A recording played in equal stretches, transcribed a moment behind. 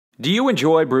Do you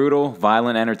enjoy brutal,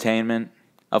 violent entertainment?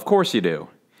 Of course you do.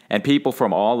 And people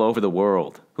from all over the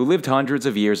world who lived hundreds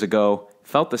of years ago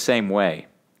felt the same way.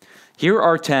 Here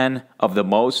are 10 of the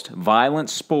most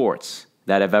violent sports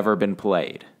that have ever been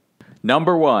played.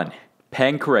 Number 1.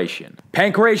 Pankration.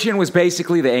 Pankration was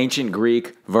basically the ancient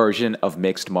Greek version of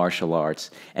mixed martial arts,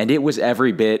 and it was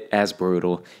every bit as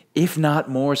brutal, if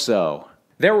not more so.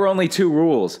 There were only 2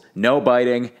 rules: no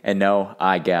biting and no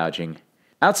eye gouging.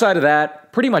 Outside of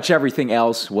that, pretty much everything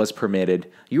else was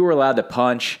permitted. You were allowed to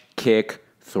punch, kick,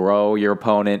 throw your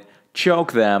opponent,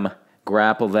 choke them,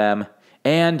 grapple them,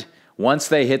 and once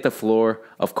they hit the floor,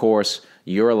 of course,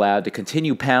 you're allowed to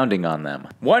continue pounding on them.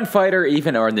 One fighter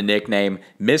even earned the nickname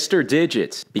Mr.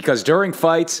 Digits because during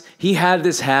fights, he had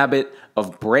this habit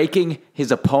of breaking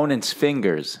his opponent's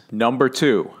fingers. Number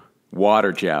 2.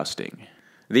 Water jousting.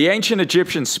 The ancient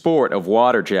Egyptian sport of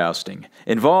water jousting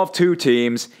involved 2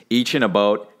 teams, each in a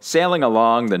boat, sailing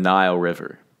along the Nile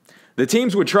River. The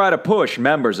teams would try to push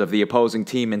members of the opposing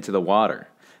team into the water.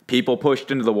 People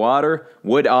pushed into the water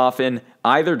would often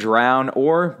either drown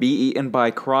or be eaten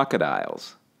by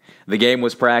crocodiles. The game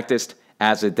was practiced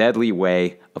as a deadly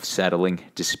way of settling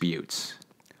disputes.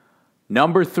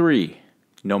 Number 3.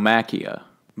 Nomachia.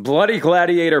 Bloody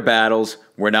gladiator battles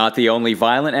were not the only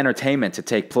violent entertainment to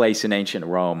take place in ancient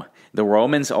Rome. The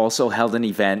Romans also held an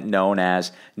event known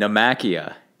as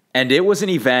Nomachia, and it was an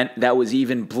event that was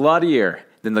even bloodier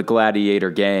than the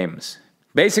gladiator games.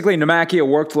 Basically, Nomachia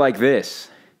worked like this.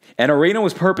 An arena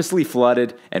was purposely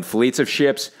flooded, and fleets of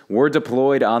ships were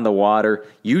deployed on the water,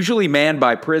 usually manned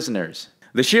by prisoners.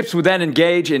 The ships would then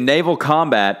engage in naval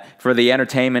combat for the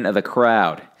entertainment of the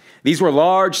crowd. These were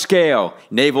large-scale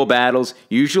naval battles,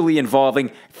 usually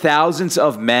involving thousands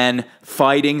of men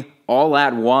fighting all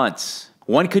at once.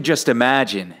 One could just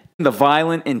imagine the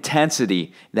violent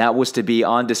intensity that was to be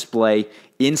on display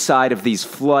inside of these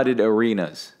flooded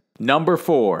arenas. Number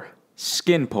 4.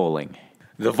 Skin pulling.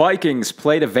 The Vikings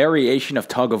played a variation of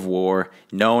tug-of-war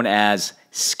known as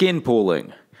skin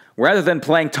pulling. Rather than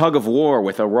playing tug-of-war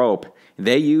with a rope,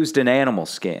 they used an animal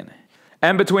skin.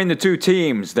 And between the 2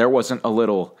 teams, there wasn't a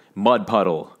little mud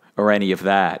puddle or any of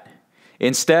that.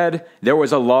 Instead, there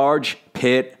was a large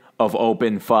pit of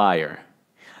open fire.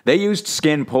 They used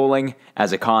skin pulling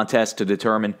as a contest to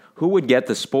determine who would get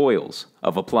the spoils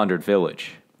of a plundered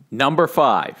village. Number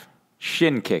 5.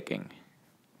 Shin kicking.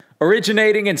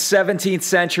 Originating in 17th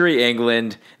century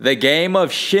England, the game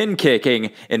of shin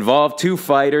kicking involved 2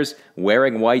 fighters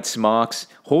wearing white smocks,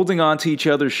 holding onto each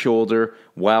other's shoulder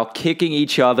while kicking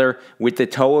each other with the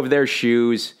toe of their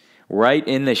shoes right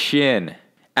in the shin.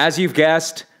 As you've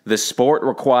guessed, the sport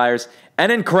requires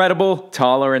an incredible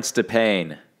tolerance to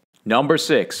pain. Number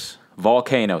 6.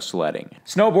 Volcano sledding.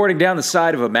 Snowboarding down the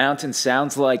side of a mountain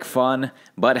sounds like fun,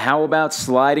 but how about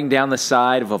sliding down the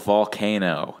side of a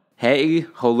volcano? Hei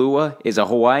Holua is a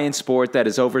Hawaiian sport that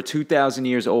is over 2,000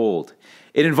 years old.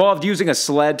 It involved using a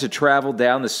sled to travel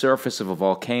down the surface of a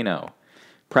volcano.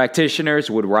 Practitioners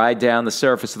would ride down the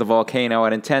surface of the volcano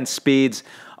at intense speeds,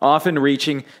 often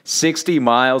reaching 60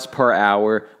 miles per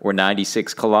hour or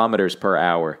 96 kilometers per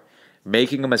hour.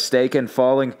 Making a mistake and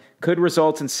falling could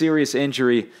result in serious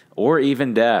injury or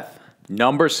even death.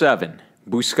 Number 7.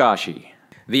 Buzkashi.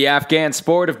 The Afghan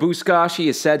sport of buzkashi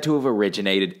is said to have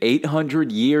originated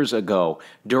 800 years ago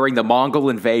during the Mongol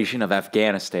invasion of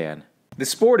Afghanistan. The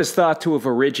sport is thought to have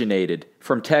originated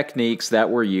from techniques that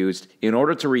were used in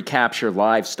order to recapture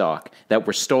livestock that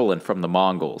were stolen from the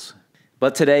Mongols.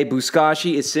 But today,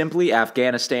 buzkashi is simply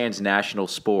Afghanistan's national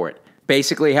sport.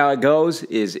 Basically how it goes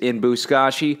is in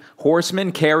buzkashi,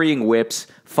 horsemen carrying whips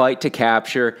fight to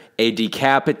capture a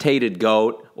decapitated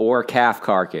goat or calf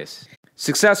carcass.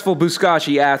 Successful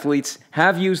buzkashi athletes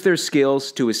have used their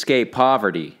skills to escape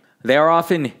poverty. They are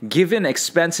often given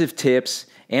expensive tips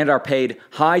and are paid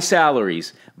high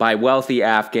salaries by wealthy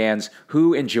Afghans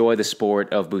who enjoy the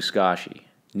sport of buzkashi.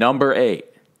 Number 8.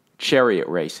 Chariot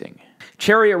racing.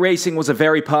 Chariot racing was a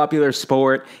very popular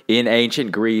sport in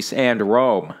ancient Greece and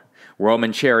Rome.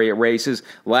 Roman chariot races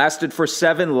lasted for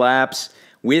 7 laps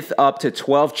with up to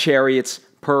 12 chariots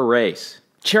per race.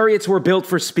 Chariots were built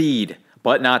for speed,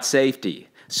 but not safety,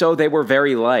 so they were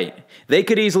very light. They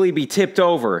could easily be tipped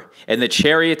over, and the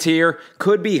charioteer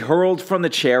could be hurled from the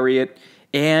chariot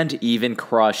and even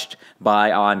crushed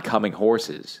by oncoming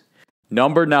horses.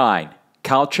 Number 9.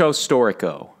 Calcio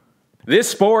storico. This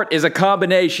sport is a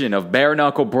combination of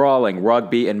bare-knuckle brawling,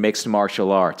 rugby, and mixed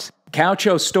martial arts.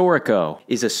 Calcio storico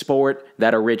is a sport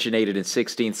that originated in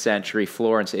 16th century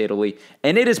Florence, Italy,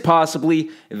 and it is possibly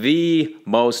the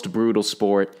most brutal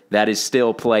sport that is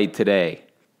still played today.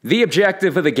 The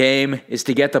objective of the game is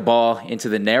to get the ball into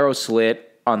the narrow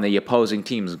slit on the opposing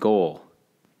team's goal.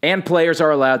 And players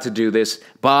are allowed to do this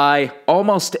by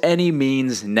almost any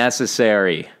means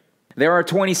necessary. There are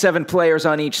 27 players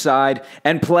on each side,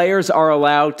 and players are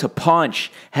allowed to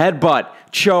punch, headbutt,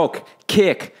 choke,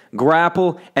 kick,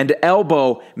 grapple, and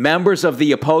elbow members of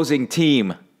the opposing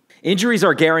team. Injuries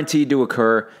are guaranteed to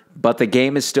occur, but the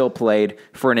game is still played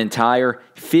for an entire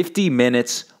 50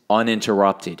 minutes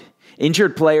uninterrupted.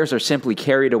 Injured players are simply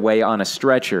carried away on a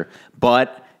stretcher,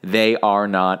 but they are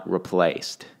not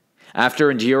replaced.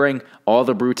 After enduring all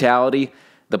the brutality,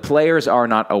 the players are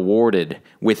not awarded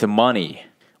with money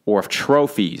or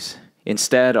trophies.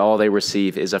 Instead, all they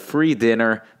receive is a free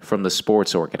dinner from the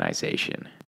sports organization.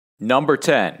 Number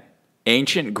 10.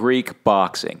 Ancient Greek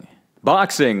boxing.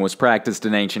 Boxing was practiced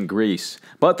in ancient Greece,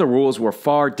 but the rules were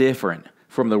far different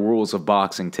from the rules of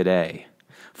boxing today.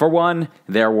 For one,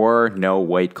 there were no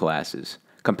weight classes.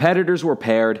 Competitors were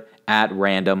paired at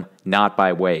random, not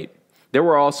by weight. There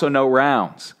were also no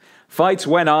rounds. Fights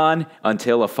went on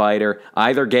until a fighter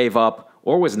either gave up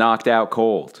or was knocked out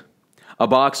cold. A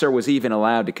boxer was even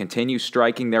allowed to continue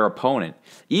striking their opponent,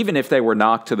 even if they were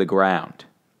knocked to the ground.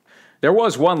 There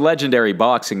was one legendary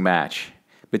boxing match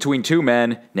between two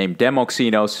men named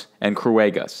Demoxinos and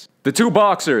Kruegas. The two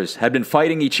boxers had been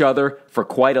fighting each other for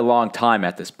quite a long time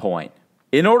at this point.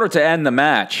 In order to end the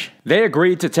match, they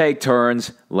agreed to take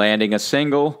turns landing a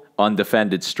single,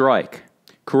 undefended strike.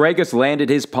 Kruegas landed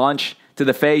his punch to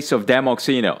the face of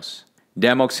Demoxinos.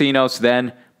 Demoxinos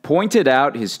then pointed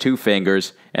out his two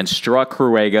fingers and struck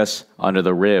Kruegas under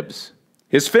the ribs.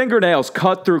 His fingernails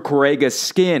cut through Kruegas'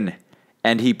 skin,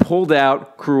 and he pulled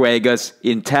out Kruegas'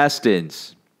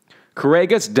 intestines.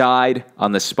 Kruegas died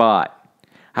on the spot.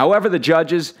 However, the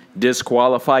judges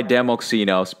disqualified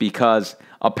Demoxinos because,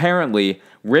 apparently,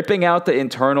 ripping out the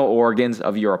internal organs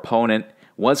of your opponent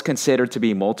was considered to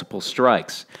be multiple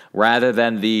strikes, rather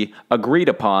than the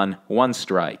agreed-upon one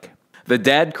strike. The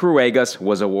dead Kruegas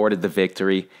was awarded the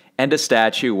victory, and a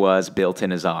statue was built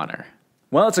in his honor.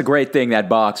 Well, it's a great thing that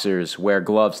boxers wear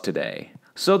gloves today,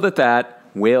 so that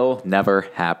will never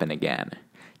happen again.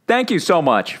 Thank you so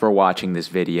much for watching this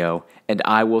video, and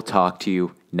I will talk to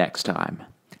you next time.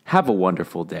 Have a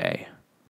wonderful day.